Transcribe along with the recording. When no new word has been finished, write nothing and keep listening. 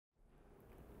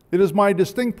It is my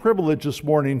distinct privilege this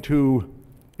morning to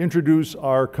introduce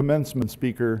our commencement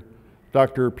speaker,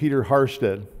 Dr. Peter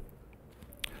Harstad.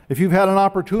 If you've had an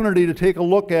opportunity to take a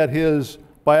look at his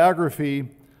biography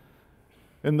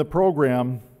in the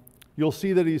program, you'll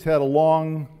see that he's had a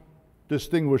long,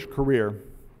 distinguished career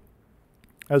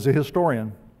as a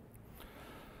historian.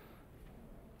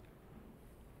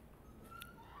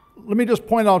 Let me just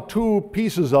point out two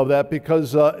pieces of that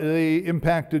because they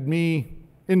impacted me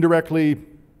indirectly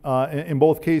in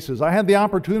both cases. I had the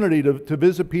opportunity to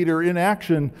visit Peter in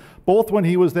action, both when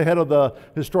he was the head of the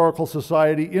Historical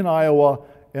Society in Iowa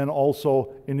and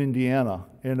also in Indiana.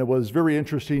 And it was very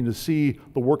interesting to see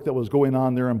the work that was going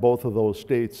on there in both of those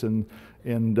states. And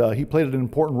he played an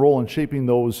important role in shaping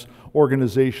those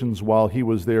organizations while he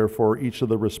was there for each of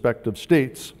the respective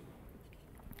states.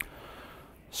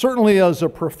 Certainly as a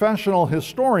professional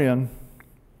historian,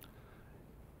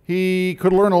 he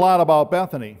could learn a lot about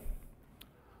Bethany.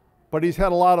 But he's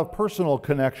had a lot of personal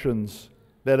connections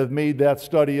that have made that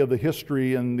study of the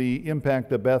history and the impact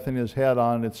that Bethany has had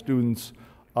on its students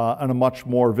on a much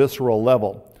more visceral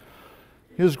level.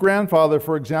 His grandfather,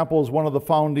 for example, is one of the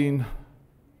founding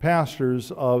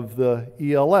pastors of the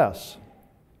ELS.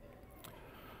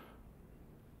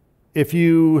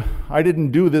 I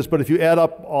didn't do this, but if you add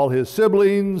up all his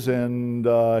siblings and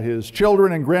his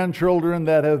children and grandchildren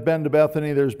that have been to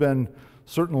Bethany, there's been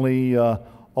certainly a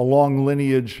long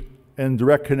lineage and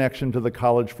direct connection to the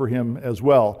college for him as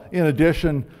well. In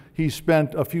addition, he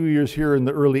spent a few years here in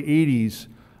the early 80s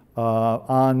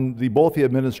on both the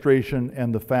administration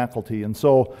and the faculty. And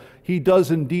so he does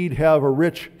indeed have a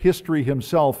rich history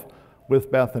himself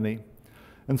with Bethany.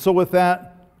 And so with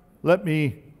that, let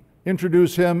me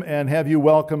introduce him and have you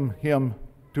welcome him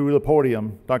to the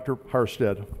podium, Dr.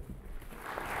 Harstad.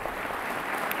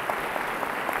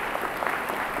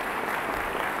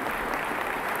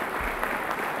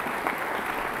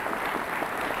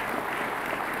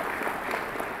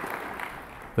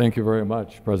 Thank you very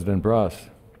much, President Bruss.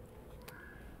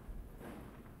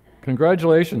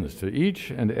 Congratulations to each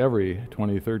and every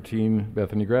 2013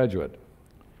 Bethany graduate.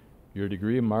 Your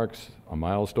degree marks a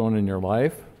milestone in your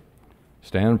life.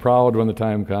 Stand proud when the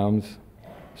time comes,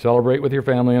 celebrate with your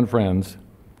family and friends,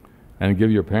 and give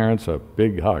your parents a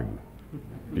big hug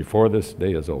before this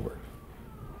day is over.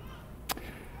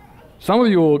 Some of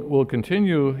you will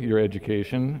continue your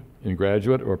education in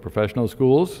graduate or professional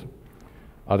schools.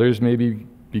 Others may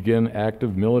begin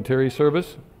active military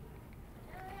service.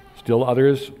 Still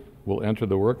others will enter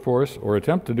the workforce or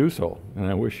attempt to do so, and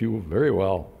I wish you very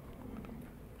well.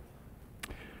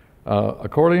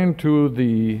 According to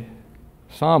the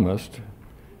psalmist,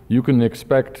 you can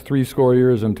expect 70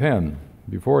 years and 10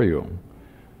 before you,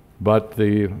 but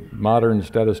the modern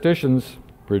statisticians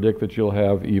predict that you'll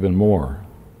have even more.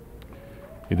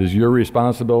 It is your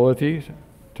responsibility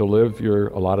to live your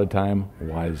allotted time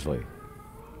wisely.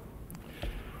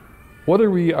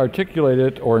 Whether we articulate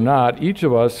it or not, each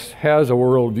of us has a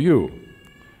worldview.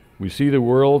 We see the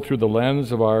world through the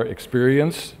lens of our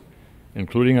experience,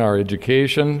 including our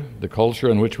education, the culture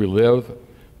in which we live,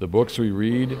 the books we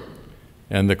read,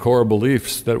 and the core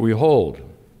beliefs that we hold.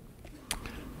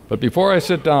 But before I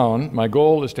sit down, my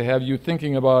goal is to have you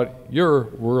thinking about your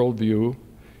worldview,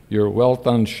 your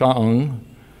Weltanschauung,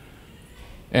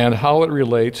 and how it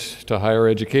relates to higher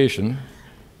education,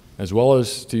 as well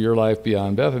as to your life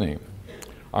beyond Bethany.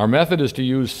 Our method is to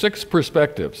use 6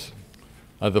 perspectives,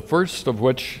 the first of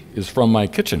which is from my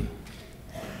kitchen.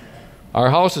 Our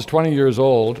house is 20 years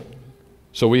old,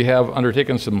 so we have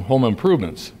undertaken some home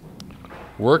improvements.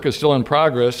 Work is still in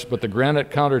progress, but the granite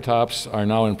countertops are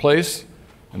now in place,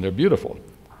 and they're beautiful.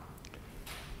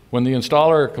 When the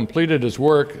installer completed his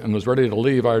work and was ready to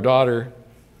leave, our daughter,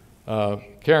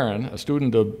 Karen, a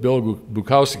student of Bill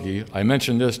Bukowski, I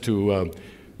mentioned this to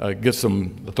get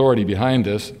some authority behind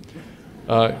this.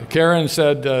 Karen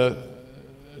said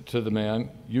to the man,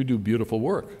 "You do beautiful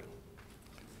work."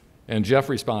 And Jeff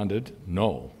responded,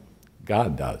 "No,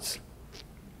 God does."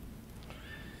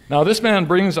 Now this man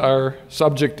brings our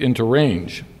subject into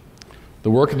range.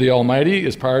 The work of the Almighty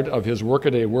is part of his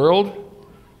workaday world,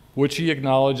 which he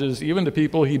acknowledges even to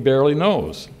people he barely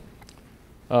knows.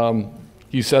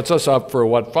 He sets us up for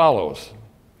what follows.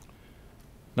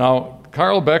 Now,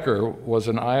 Carl Becker was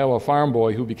an Iowa farm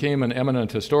boy who became an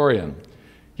eminent historian.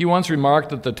 He once remarked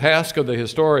that the task of the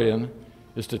historian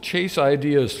is to chase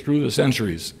ideas through the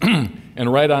centuries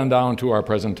and right on down to our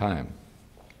present time.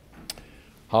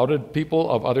 How did people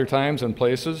of other times and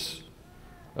places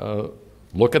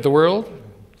look at the world?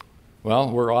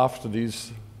 Well, we're off to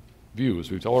these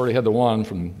views. We've already had the one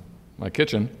from my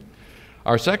kitchen.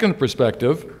 Our second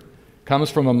perspective comes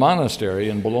from a monastery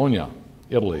in Bologna.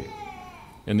 Italy,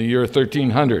 in the year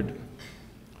 1300.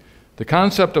 The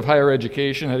concept of higher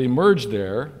education had emerged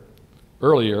there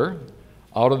earlier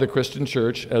out of the Christian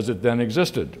church as it then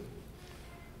existed.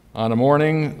 On a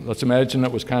morning, let's imagine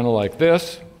it was kind of like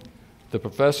this. The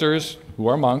professors, who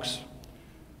are monks,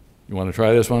 you want to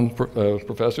try this one,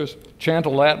 professors? Chant a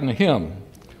Latin hymn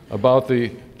about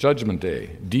the Judgment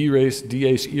Day,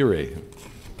 Dies Irae.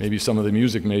 Maybe some of the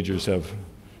music majors have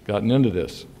gotten into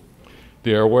this.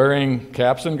 They are wearing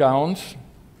caps and gowns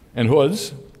and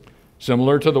hoods,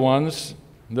 similar to the ones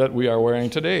that we are wearing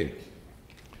today.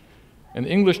 An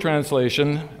English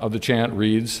translation of the chant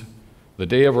reads, "The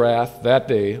day of wrath, that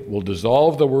day, will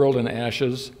dissolve the world in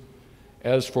ashes,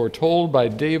 as foretold by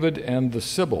David and the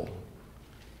Sibyl."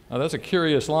 Now that's a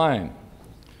curious line.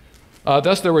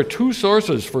 Thus, there were two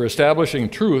sources for establishing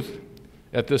truth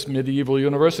at this medieval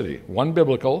university, one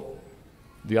biblical,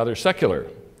 the other secular.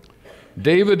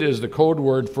 David is the code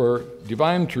word for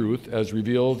divine truth as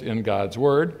revealed in God's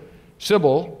word,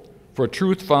 Sibyl for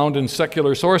truth found in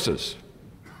secular sources.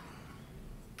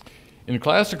 In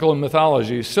classical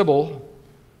mythology, Sibyl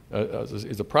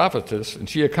is a prophetess, and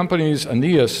she accompanies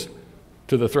Aeneas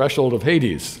to the threshold of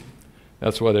Hades.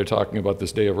 That's why they're talking about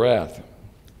this day of wrath.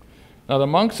 Now, the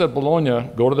monks at Bologna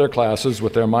go to their classes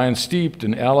with their minds steeped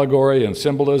in allegory and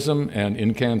symbolism and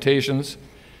incantations.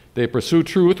 They pursue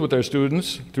truth with their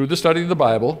students through the study of the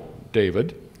Bible,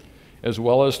 David, as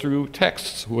well as through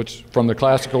texts from the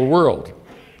classical world,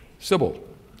 Sibyl.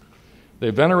 They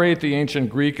venerate the ancient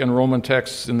Greek and Roman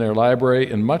texts in their library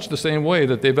in much the same way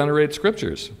that they venerate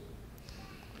scriptures.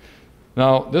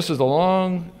 Now, this is a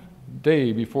long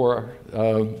day before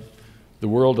the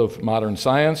world of modern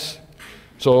science,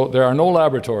 so there are no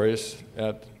laboratories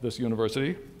at this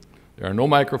university. There are no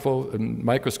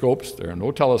microscopes, there are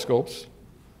no telescopes.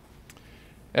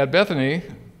 At Bethany,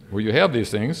 where you have these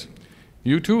things,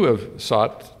 you too have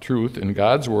sought truth in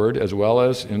God's word as well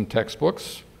as in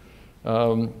textbooks,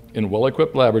 in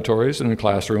well-equipped laboratories and in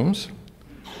classrooms.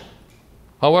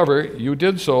 However, you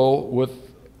did so with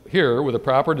a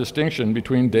proper distinction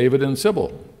between David and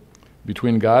Sibyl,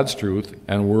 between God's truth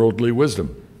and worldly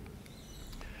wisdom.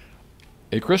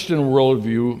 A Christian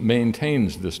worldview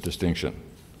maintains this distinction.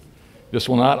 This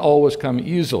will not always come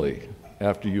easily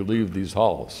after you leave these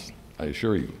halls, I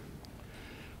assure you.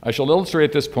 I shall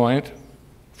illustrate this point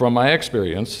from my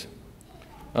experience.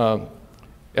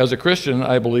 As a Christian,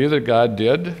 I believe that God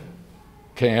did,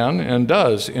 can, and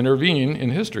does intervene in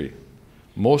history,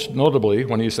 most notably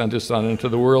when he sent his Son into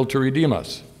the world to redeem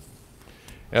us.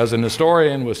 As an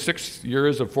historian with 6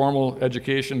 years of formal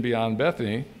education beyond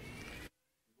Bethany,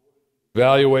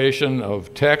 evaluation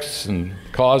of texts and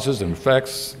causes and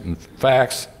effects and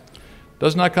facts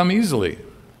does not come easily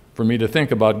for me to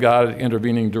think about God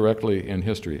intervening directly in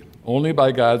history. Only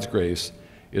by God's grace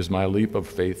is my leap of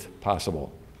faith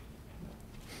possible.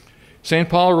 St.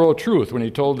 Paul wrote truth when he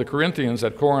told the Corinthians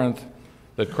at Corinth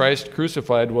that Christ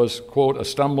crucified was, quote, a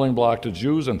stumbling block to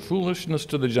Jews and foolishness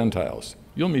to the Gentiles.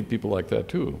 You'll meet people like that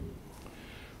too.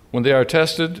 When you are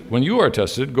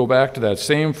tested, go back to that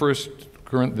same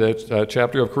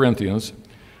chapter of Corinthians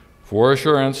for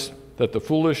assurance that the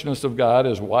foolishness of God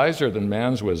is wiser than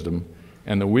man's wisdom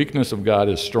and the weakness of God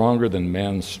is stronger than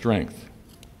man's strength.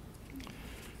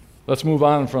 Let's move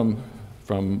on from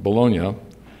Bologna.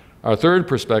 Our third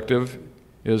perspective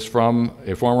is from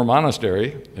a former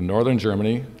monastery in northern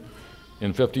Germany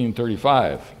in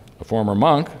 1535. A former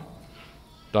monk,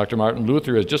 Dr. Martin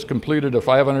Luther, has just completed a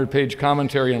 500-page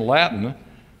commentary in Latin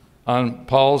on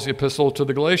Paul's epistle to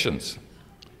the Galatians.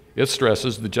 It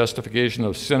stresses the justification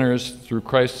of sinners through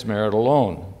Christ's merit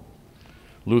alone.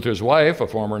 Luther's wife, a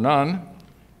former nun,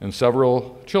 and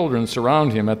several children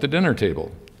surround him at the dinner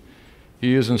table.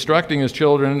 He is instructing his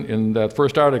children in that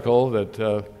first article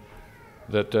that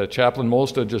Chaplain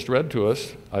Molstad just read to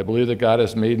us. I believe that God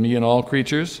has made me and all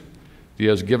creatures. He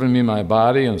has given me my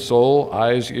body and soul,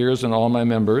 eyes, ears, and all my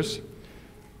members.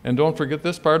 And don't forget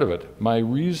this part of it, my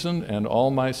reason and all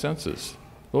my senses.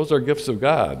 Those are gifts of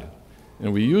God,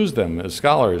 and we use them as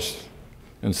scholars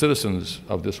and citizens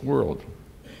of this world.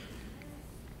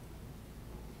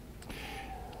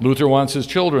 Luther wants his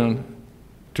children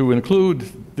to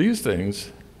include these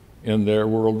things in their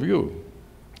worldview.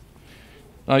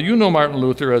 Now, you know Martin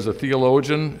Luther as a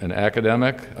theologian, an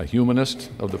academic, a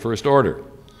humanist of the first order.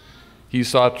 He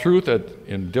sought truth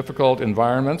in difficult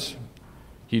environments.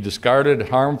 He discarded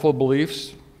harmful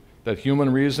beliefs that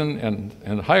human reason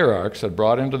and hierarchs had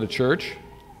brought into the church.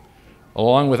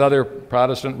 Along with other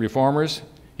Protestant reformers,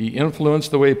 he influenced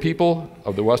the way people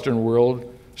of the Western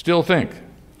world still think,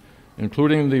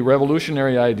 including the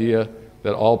revolutionary idea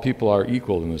that all people are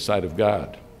equal in the sight of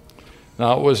God.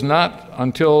 Now, it was not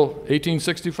until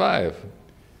 1865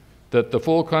 that the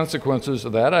full consequences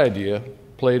of that idea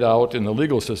played out in the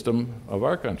legal system of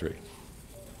our country.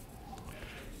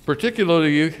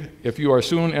 Particularly if you are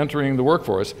soon entering the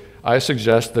workforce, I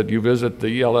suggest that you visit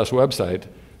the ELS website,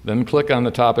 then click on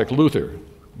the topic Luther,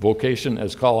 Vocation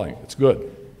as Calling. It's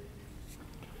good.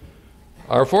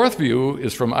 Our fourth view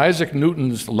is from Isaac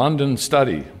Newton's London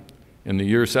study in the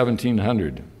year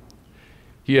 1700.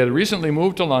 He had recently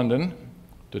moved to London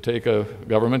to take a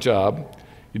government job.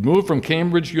 He'd moved from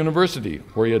Cambridge University,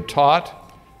 where he had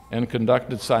taught and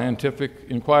conducted scientific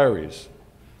inquiries.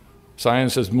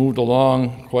 Science has moved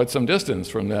along quite some distance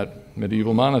from that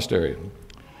medieval monastery.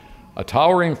 A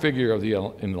towering figure of the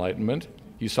Enlightenment,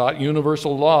 he sought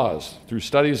universal laws through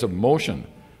studies of motion,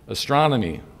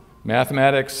 astronomy,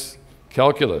 mathematics,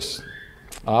 calculus,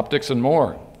 optics, and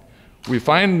more. We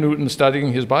find Newton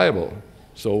studying his Bible,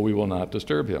 so we will not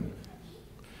disturb him.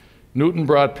 Newton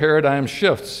brought paradigm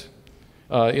shifts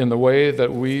in the way that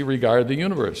we regard the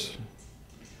universe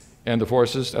and the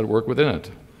forces at work within it.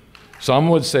 Some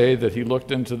would say that he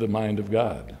looked into the mind of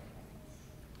God.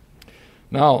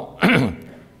 Now,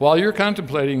 while you're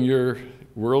contemplating your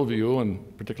worldview,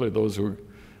 and particularly those who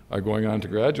are going on to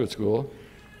graduate school,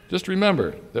 just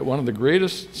remember that one of the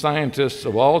greatest scientists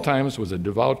of all times was a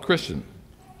devout Christian.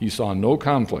 He saw no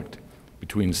conflict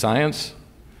between science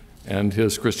and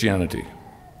his Christianity.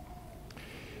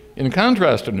 In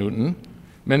contrast to Newton,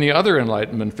 many other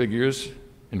Enlightenment figures,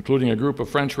 including a group of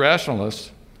French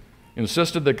rationalists,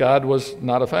 insisted that God was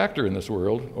not a factor in this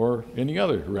world or any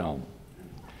other realm.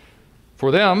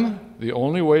 For them, the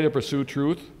only way to pursue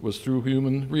truth was through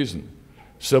human reason.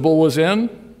 Sybil was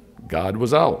in, God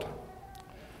was out.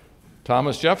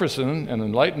 Thomas Jefferson, an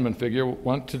Enlightenment figure,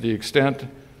 went to the extent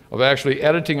of actually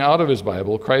editing out of his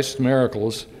Bible Christ's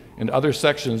miracles and other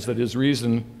sections that his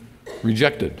reason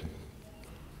rejected.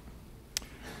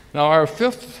 Now, our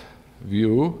fifth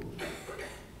view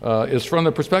is from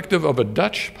the perspective of a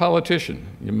Dutch politician.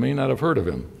 You may not have heard of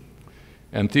him,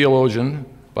 and theologian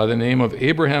by the name of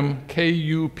Abraham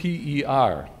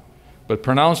Kuyper, but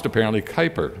pronounced apparently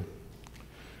Kuyper.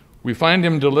 We find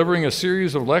him delivering a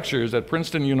series of lectures at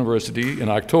Princeton University in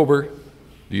October,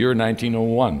 the year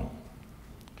 1901.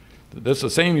 That's the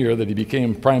same year that he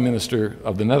became Prime Minister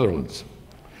of the Netherlands.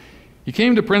 He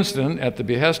came to Princeton at the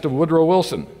behest of Woodrow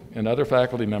Wilson and other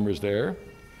faculty members there.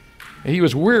 And he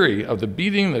was weary of the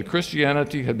beating that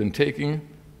Christianity had been taking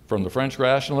from the French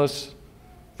rationalists,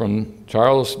 from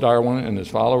Charles Darwin and his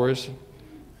followers,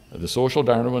 the social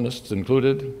Darwinists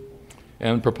included,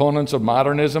 and proponents of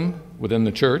modernism within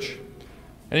the church,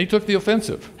 and he took the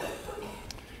offensive.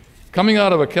 Coming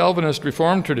out of a Calvinist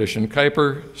Reformed tradition,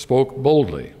 Kuyper spoke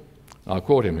boldly. I'll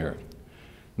quote him here.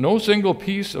 "No single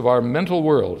piece of our mental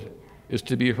world is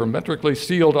to be hermetically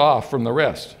sealed off from the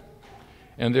rest,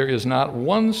 and there is not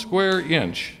 1 square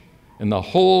inch in the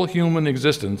whole human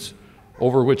existence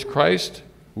over which Christ,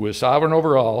 who is sovereign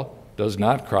over all, does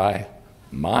not cry,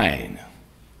 'Mine.'"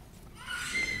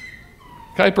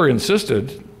 Kuyper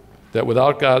insisted that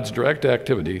without God's direct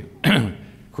activity,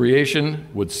 creation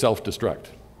would self-destruct.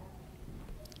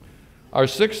 Our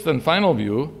sixth and final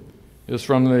view is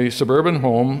from the suburban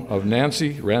home of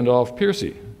Nancy Randolph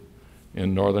Piercy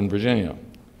in Northern Virginia.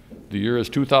 The year is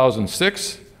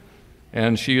 2006,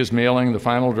 and she is mailing the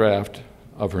final draft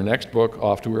of her next book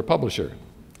off to her publisher.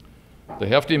 The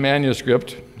hefty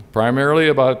manuscript, primarily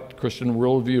about Christian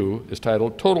worldview, is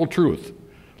titled Total Truth,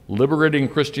 Liberating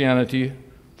Christianity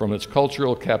from Its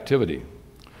Cultural Captivity.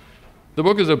 The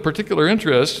book is of particular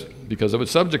interest because of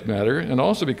its subject matter and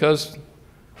also because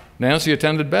Nancy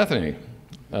attended Bethany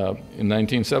in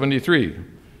 1973,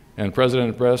 and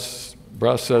President Bruss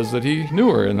says that he knew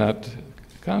her in that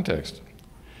context.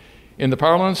 In the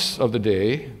parlance of the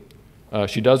day,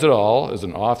 she does it all as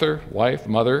an author, wife,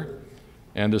 mother,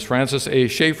 and as Francis A.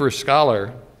 Schaeffer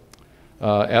Scholar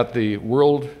at the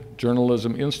World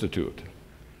Journalism Institute.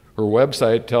 Her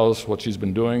website tells what she's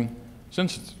been doing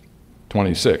since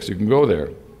 26. You can go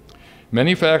there.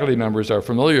 Many faculty members are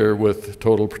familiar with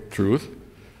Total Truth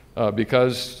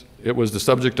because it was the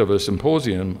subject of a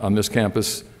symposium on this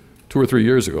campus 2 or 3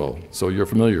 years ago, so you're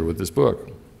familiar with this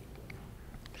book.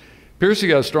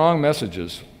 Piercy has strong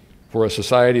messages for a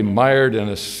society mired in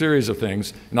a series of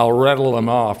things, and I'll rattle them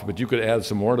off, but you could add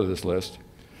some more to this list.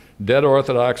 Dead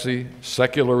orthodoxy,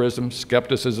 secularism,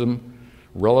 skepticism,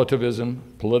 relativism,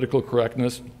 political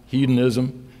correctness,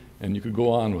 hedonism, and you could go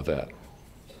on with that.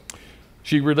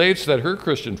 She relates that her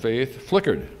Christian faith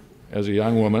flickered as a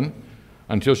young woman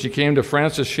until she came to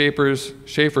Francis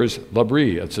Schaeffer's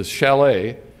L'Abri. It's a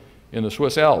chalet in the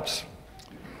Swiss Alps.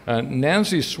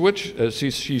 Nancy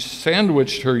she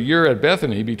sandwiched her year at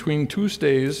Bethany between 2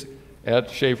 stays at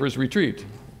Schaeffer's retreat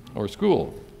or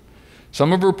school.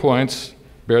 Some of her points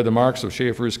bear the marks of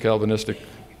Schaeffer's Calvinistic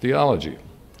theology.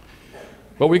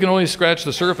 But we can only scratch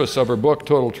the surface of her book,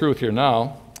 Total Truth, here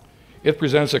now. It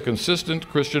presents a consistent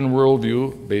Christian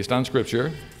worldview based on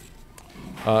Scripture.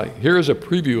 Here is a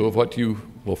preview of what you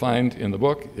will find in the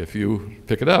book if you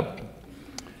pick it up.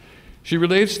 She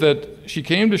relates that she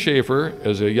came to Schaeffer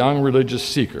as a young religious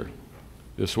seeker.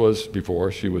 This was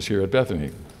before she was here at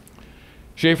Bethany.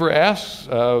 Schaeffer asked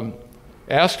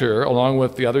her, along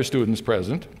with the other students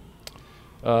present,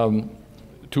 to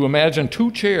imagine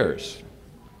 2 chairs.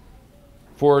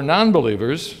 For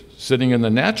non-believers, sitting in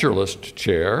the naturalist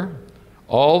chair,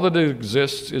 all that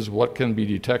exists is what can be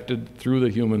detected through the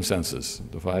human senses,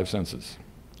 the 5 senses.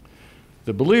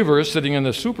 The believer sitting in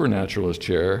the supernaturalist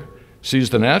chair sees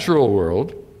the natural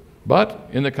world, but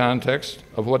in the context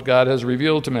of what God has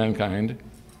revealed to mankind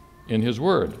in His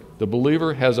Word. The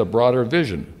believer has a broader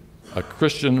vision, a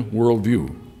Christian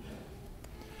worldview.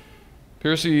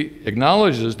 Piercy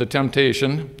acknowledges the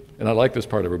temptation, and I like this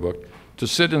part of her book, to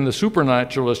sit in the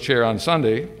supernaturalist chair on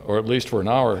Sunday, or at least for an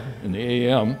hour in the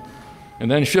a.m., and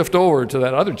then shift over to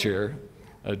that other chair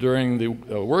during the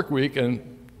work week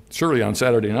and surely on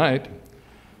Saturday night.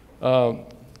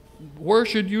 Where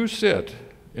should you sit?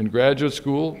 In graduate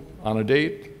school, on a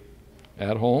date,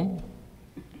 at home,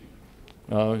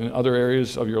 in other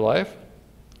areas of your life?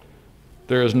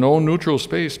 There is no neutral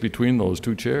space between those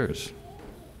 2 chairs.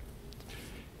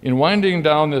 In winding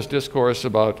down this discourse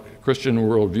about Christian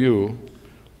worldview,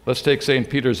 let's take St.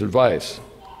 Peter's advice.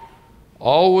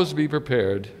 Always be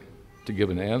prepared to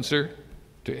give an answer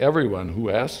to everyone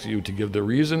who asks you to give the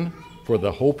reason for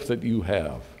the hope that you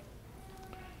have.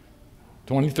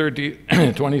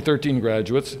 2013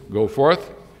 graduates, go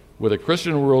forth with a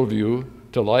Christian worldview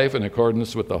to life in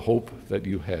accordance with the hope that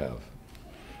you have.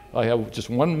 I have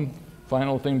just one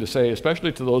final thing to say,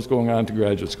 especially to those going on to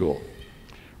graduate school.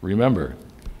 Remember,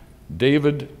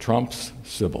 David trumps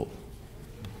Sybil.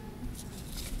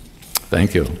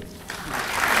 Thank you.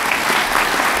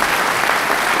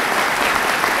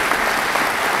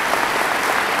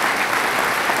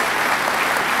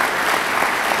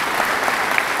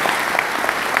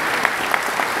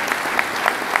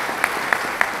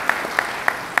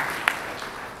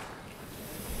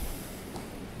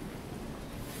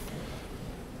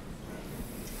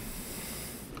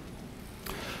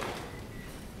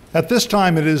 At this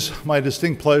time, it is my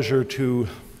distinct pleasure to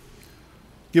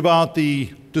give out the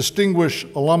Distinguished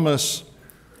Alumnus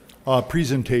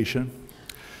presentation.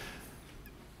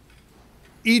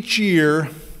 Each year,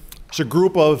 it's a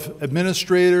group of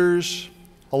administrators,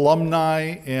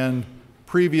 alumni, and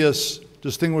previous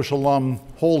Distinguished Alum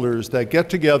holders that get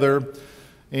together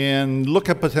and look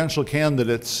at potential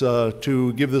candidates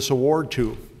to give this award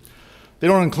to. They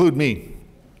don't include me.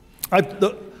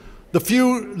 The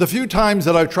few times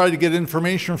that I've tried to get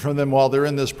information from them while they're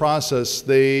in this process,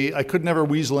 I could never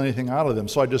weasel anything out of them,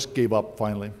 so I just gave up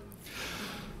finally.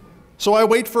 So I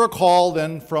wait for a call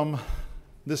then from, in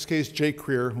this case, Jay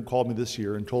Creer, who called me this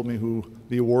year and told me who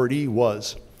the awardee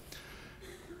was.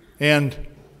 And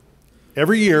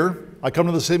every year, I come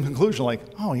to the same conclusion, like,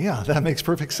 oh yeah, that makes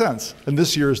perfect sense. And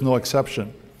this year is no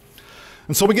exception.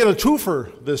 And so we get a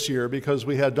twofer this year because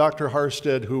we had Dr.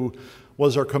 Harstad, who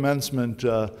was our commencement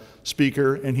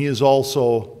speaker, and he is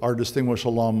also our Distinguished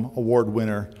Alum Award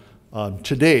winner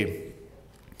today.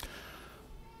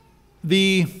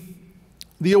 The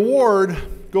award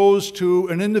goes to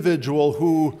an individual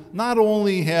who not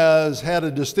only has had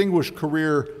a distinguished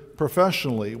career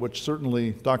professionally, which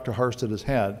certainly Dr. Harstad has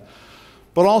had,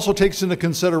 but also takes into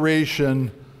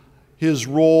consideration his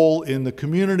role in the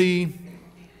community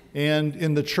and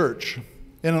in the church.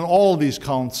 And in all of these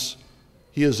counts,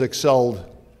 he has excelled.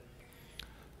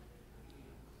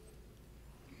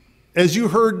 As you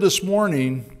heard this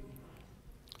morning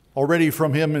already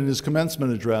from him in his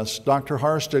commencement address, Dr.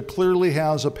 Harstad clearly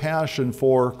has a passion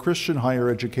for Christian higher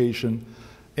education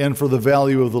and for the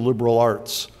value of the liberal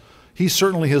arts. He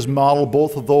certainly has modeled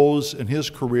both of those in his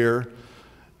career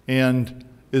and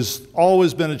has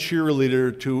always been a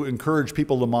cheerleader to encourage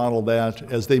people to model that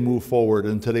as they move forward,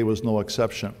 and today was no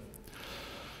exception.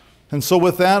 And so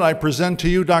with that, I present to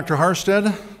you, Dr.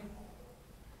 Harstad,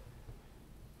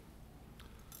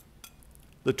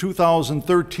 the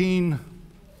 2013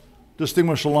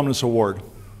 Distinguished Alumnus Award.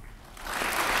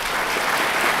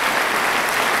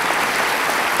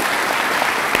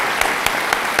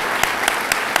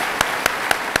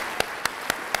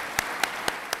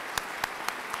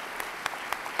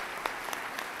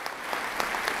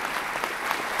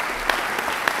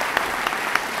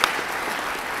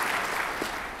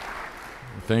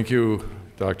 Thank you,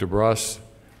 Dr. Bruss,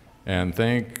 and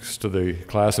thanks to the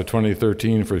class of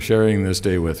 2013 for sharing this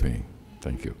day with me.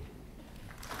 Thank you.